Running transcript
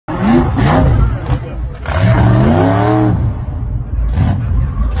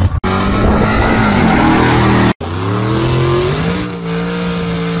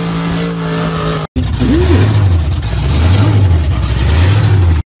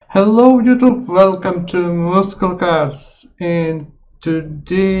Hello YouTube, welcome to Muscle Cars, and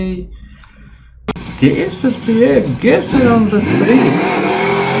today guesser on the street.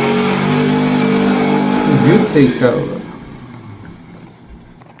 Good takeover.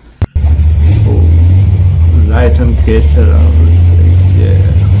 Oh, light on guesser on the street, yeah.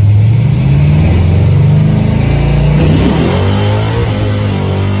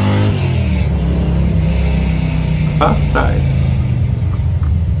 Fast ride.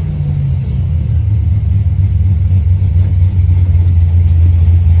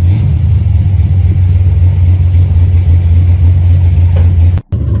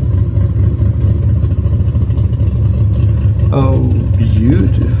 Oh,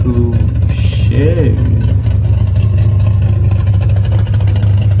 beautiful shape.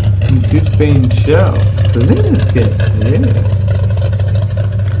 Good paint job. Let's guess, yeah.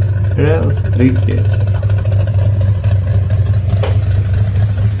 Real street guesser.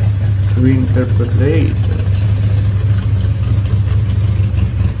 Twin perforators.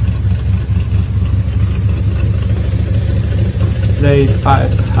 Straight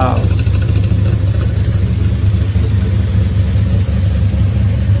pipe house.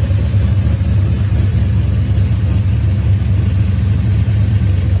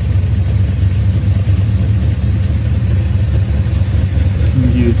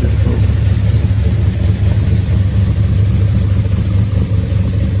 Beautiful.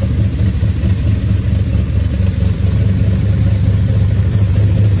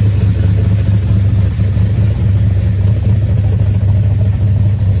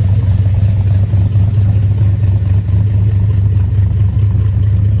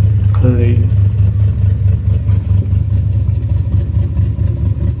 Clean.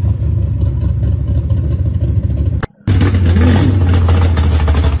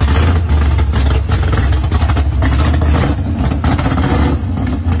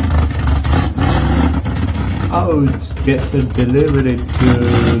 Oh, it's guesser delivery to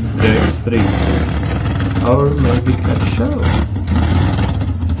Drag Street, or maybe car show.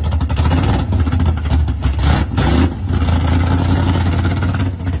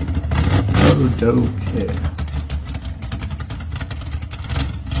 Oh, don't care.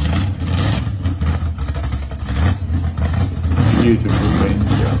 Beautiful paint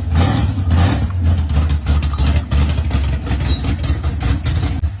job.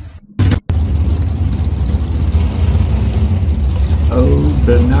 Oh,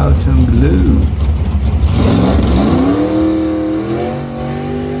 burnout and blue.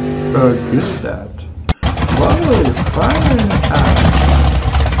 Oh, good start. Whoa, fire attack.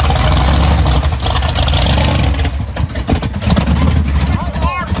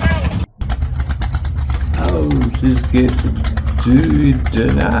 Oh, this gets do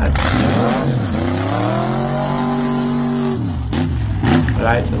not.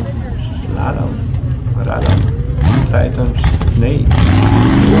 Right on slalom. Right on snake.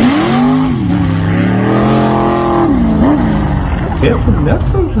 Guess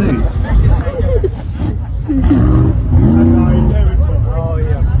enough of this.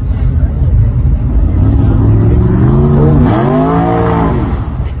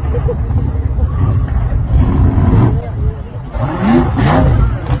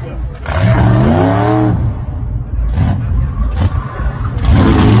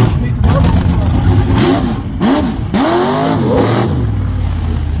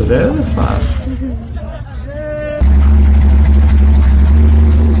 Really fast.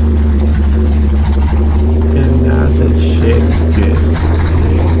 Another shape good.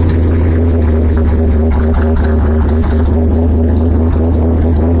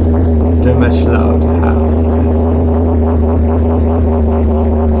 The much loud house system.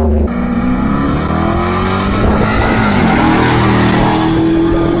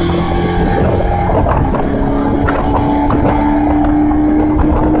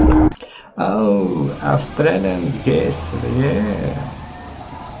 Oh, Australian guesser, yeah.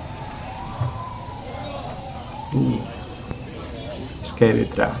 Ooh. Scary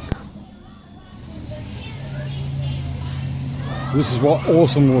truck. This is what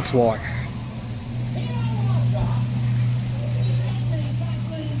awesome looks like.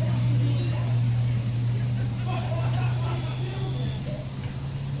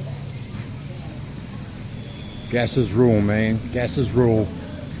 Gases rule, man. Gases rule.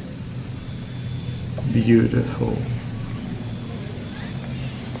 Beautiful.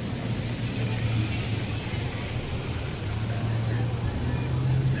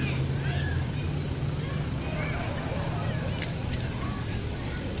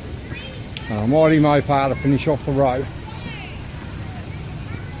 Mighty Mopar to finish off the road.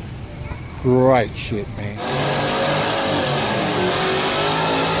 Great shit, man.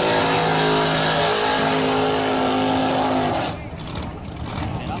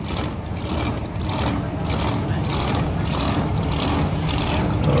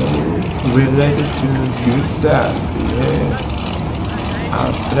 celebrated to good stuff, yeah.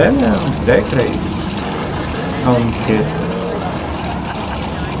 Australian drag race on kisses.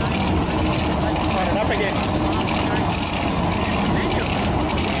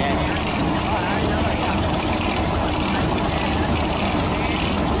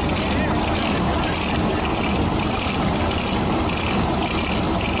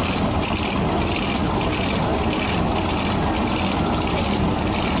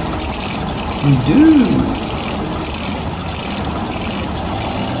 Dude!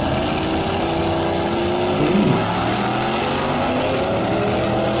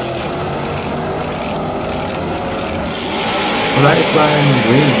 Lifeline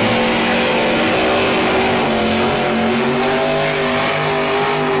win.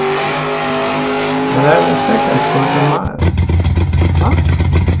 11 seconds for the mile. Awesome.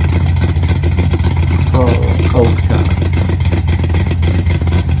 Oh, old car.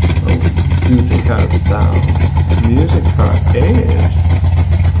 Oh, beautiful sound. Music for ears.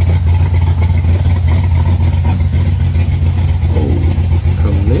 Oh,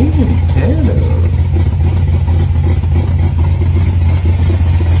 Colleen Taylor.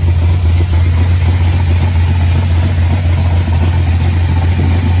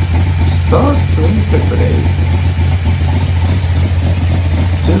 Start preparations.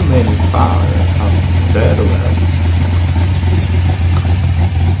 Too many fire of veterans.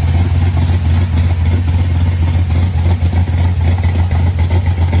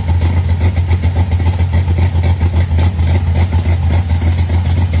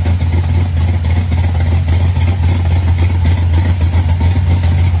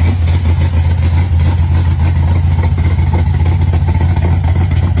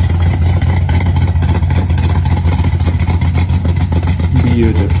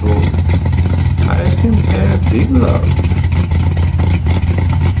 Beautiful. I seem to have big love.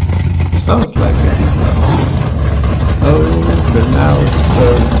 Sounds like a big love. Oh, but now it's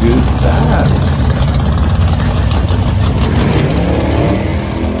for good stuff.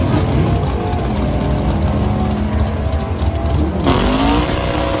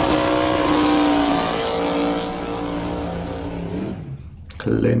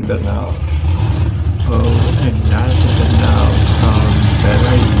 Clean burnout. Oh, and nice burnout on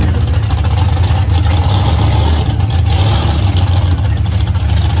Bella.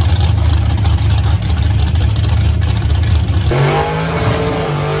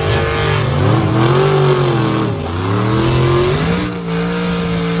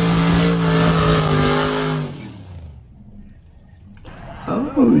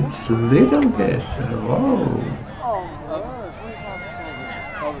 Oh, it's little Besser. Whoa.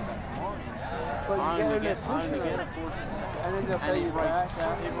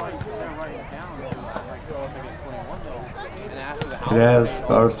 Real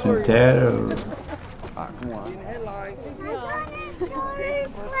Sporting Terror.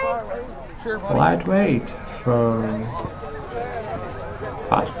 Lightweight for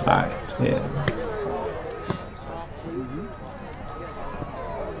fast ride, yeah.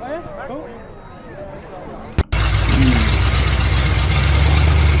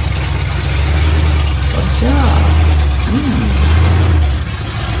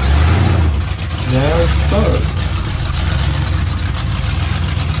 Real Sport.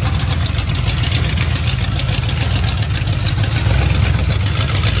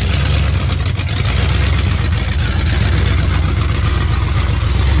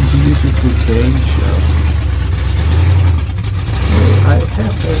 Beautiful game show. I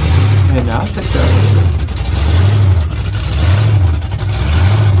have an article.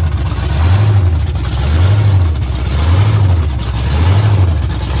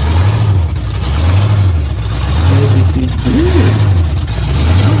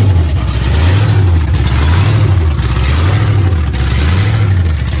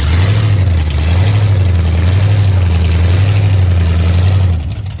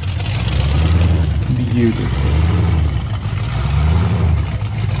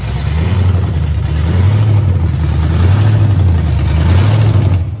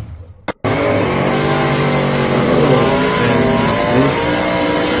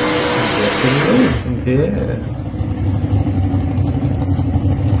 Yeah.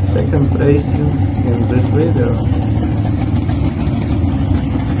 Second place in this video.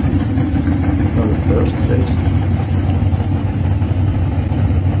 Or first place.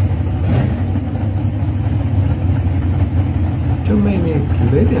 Too many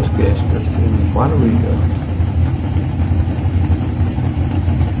ladies guests in one video.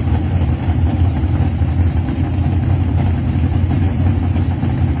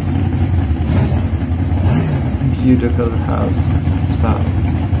 Beautiful house sound.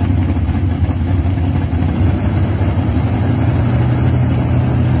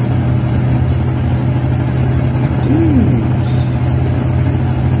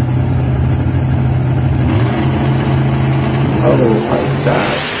 otherwise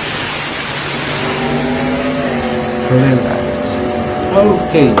that. Brilliant.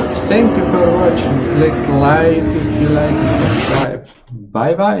 Okay, thank you for watching. Click like if you like and subscribe.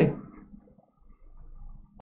 Bye bye.